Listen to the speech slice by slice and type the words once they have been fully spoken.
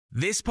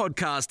This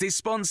podcast is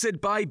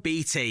sponsored by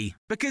BT,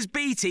 because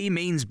BT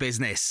means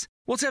business.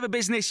 Whatever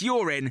business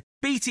you're in,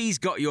 BT's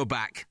got your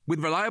back, with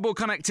reliable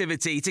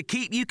connectivity to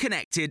keep you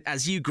connected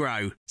as you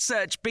grow.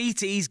 Search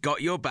BT's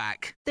got your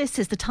back. This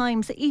is the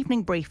Times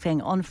evening briefing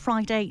on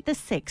Friday, the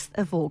 6th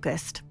of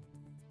August.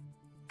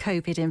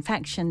 COVID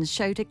infections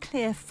showed a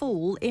clear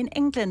fall in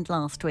England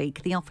last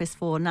week. The Office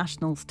for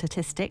National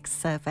Statistics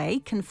survey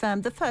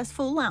confirmed the first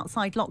fall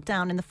outside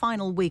lockdown in the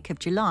final week of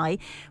July,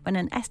 when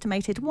an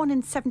estimated 1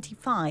 in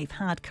 75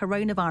 had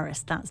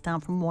coronavirus. That's down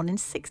from 1 in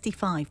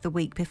 65 the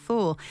week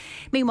before.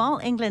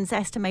 Meanwhile, England's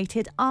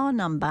estimated R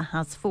number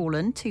has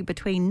fallen to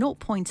between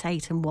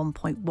 0.8 and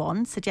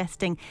 1.1,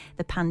 suggesting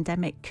the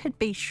pandemic could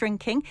be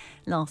shrinking.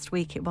 Last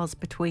week it was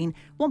between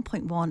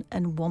 1.1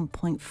 and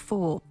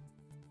 1.4.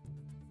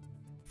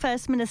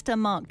 First Minister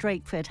Mark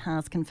Drakeford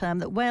has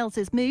confirmed that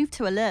Wales's move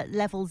to alert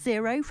level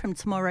 0 from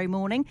tomorrow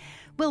morning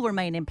will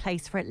remain in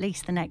place for at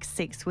least the next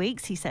 6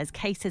 weeks. He says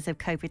cases of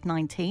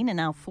COVID-19 are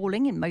now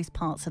falling in most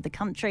parts of the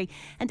country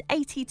and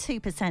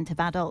 82% of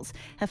adults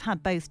have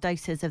had both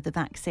doses of the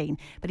vaccine.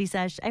 But he's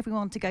urged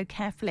everyone to go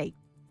carefully.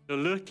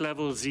 Alert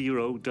level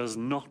 0 does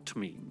not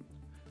mean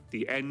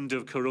the end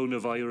of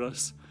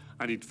coronavirus,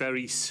 and it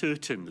very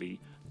certainly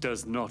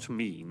does not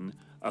mean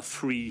a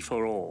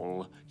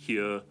free-for-all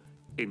here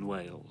in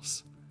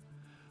Wales.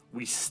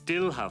 We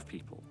still have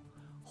people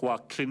who are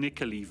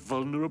clinically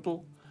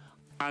vulnerable,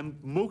 and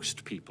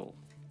most people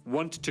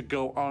want to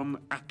go on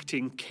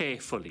acting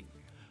carefully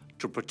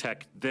to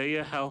protect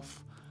their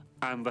health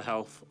and the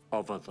health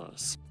of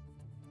others.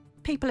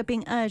 People are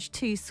being urged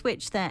to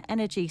switch their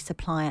energy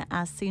supplier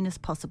as soon as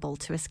possible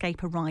to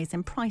escape a rise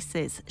in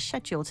prices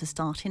scheduled to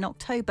start in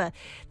October.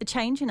 The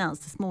change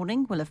announced this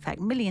morning will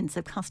affect millions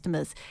of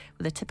customers,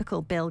 with a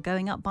typical bill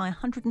going up by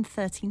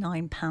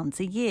 £139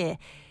 a year.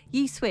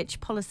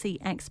 Uswitch policy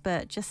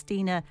expert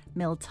Justina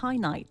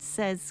Milne-Tynight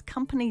says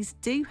companies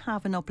do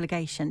have an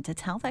obligation to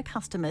tell their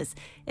customers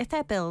if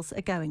their bills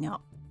are going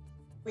up.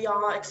 We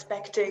are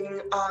expecting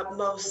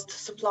most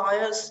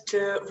suppliers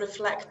to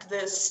reflect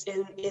this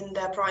in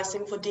their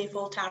pricing for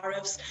default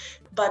tariffs.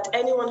 But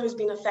anyone who's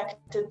been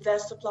affected, their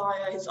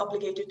supplier is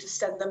obligated to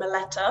send them a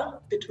letter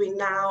between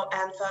now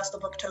and 1st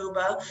of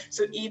October.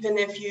 So even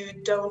if you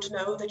don't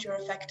know that you're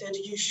affected,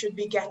 you should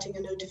be getting a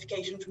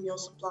notification from your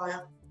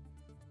supplier.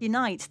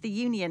 Unite, the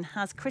union,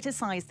 has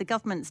criticised the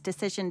government's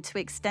decision to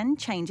extend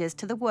changes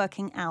to the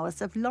working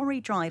hours of lorry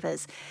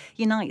drivers.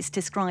 Unite's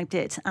described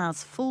it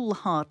as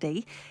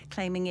foolhardy,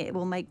 claiming it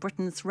will make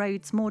Britain's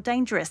roads more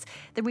dangerous.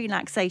 The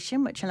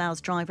relaxation, which allows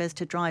drivers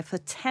to drive for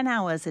 10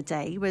 hours a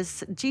day,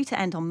 was due to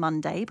end on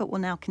Monday, but will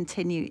now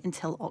continue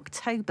until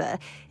October.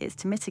 It's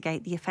to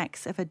mitigate the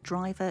effects of a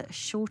driver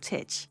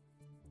shortage.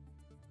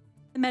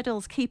 The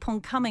medals keep on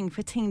coming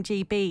for Team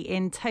GB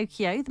in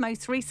Tokyo. The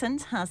most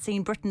recent has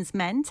seen Britain's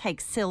men take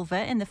silver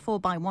in the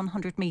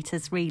 4x100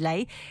 metres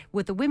relay,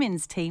 with the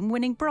women's team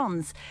winning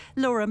bronze.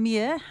 Laura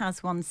Muir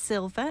has won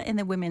silver in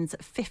the women's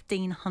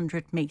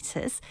 1500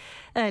 metres.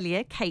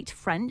 Earlier, Kate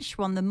French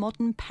won the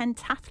modern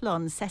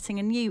pentathlon, setting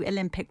a new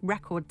Olympic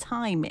record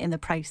time in the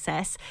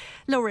process.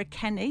 Laura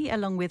Kenny,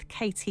 along with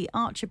Katie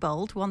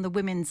Archibald, won the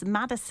women's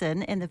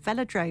Madison in the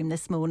velodrome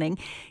this morning.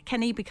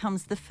 Kenny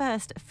becomes the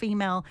first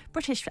female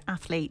British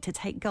athlete to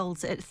take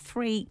golds at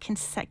 3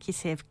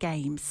 consecutive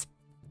games.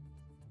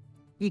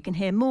 You can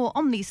hear more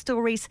on these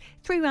stories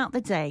throughout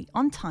the day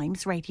on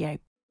Times Radio.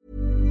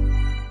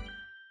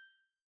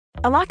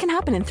 A lot can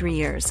happen in 3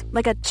 years,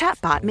 like a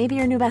chatbot may be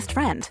your new best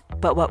friend.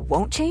 But what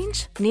won't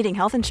change? Needing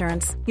health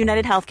insurance.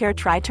 United Healthcare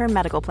Tri-Term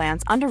Medical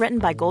Plans, underwritten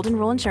by Golden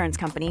Rule Insurance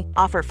Company,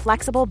 offer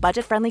flexible,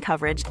 budget-friendly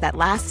coverage that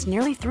lasts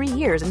nearly 3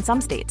 years in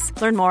some states.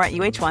 Learn more at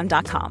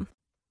uh1.com.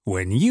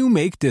 When you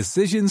make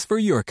decisions for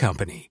your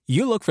company,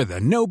 you look for the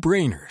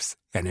no-brainers.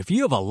 And if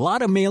you have a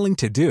lot of mailing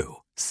to do,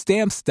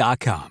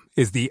 Stamps.com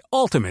is the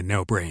ultimate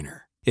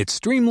no-brainer. It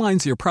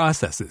streamlines your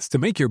processes to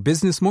make your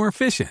business more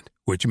efficient,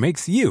 which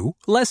makes you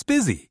less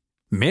busy.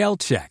 Mail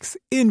checks,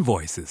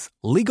 invoices,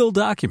 legal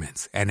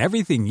documents, and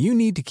everything you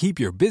need to keep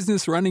your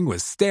business running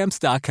with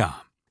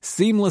Stamps.com.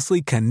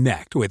 Seamlessly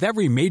connect with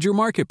every major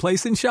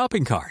marketplace and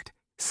shopping cart.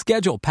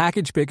 Schedule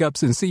package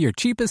pickups and see your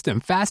cheapest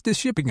and fastest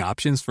shipping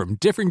options from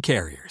different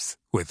carriers,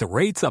 with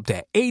rates up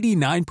to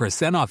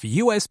 89% off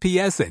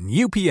USPS and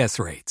UPS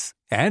rates.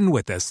 And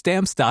with the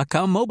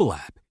Stamps.com mobile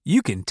app,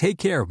 you can take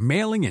care of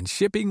mailing and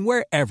shipping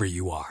wherever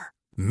you are.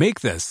 Make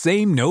the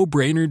same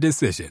no-brainer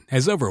decision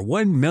as over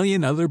 1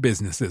 million other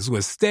businesses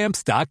with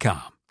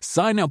Stamps.com.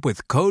 Sign up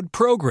with code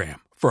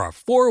PROGRAM for a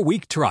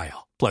 4-week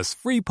trial, plus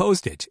free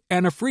postage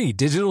and a free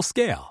digital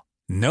scale.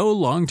 No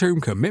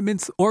long-term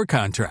commitments or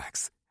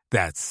contracts.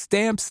 That's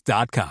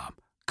Stamps.com.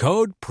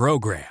 Code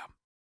PROGRAM.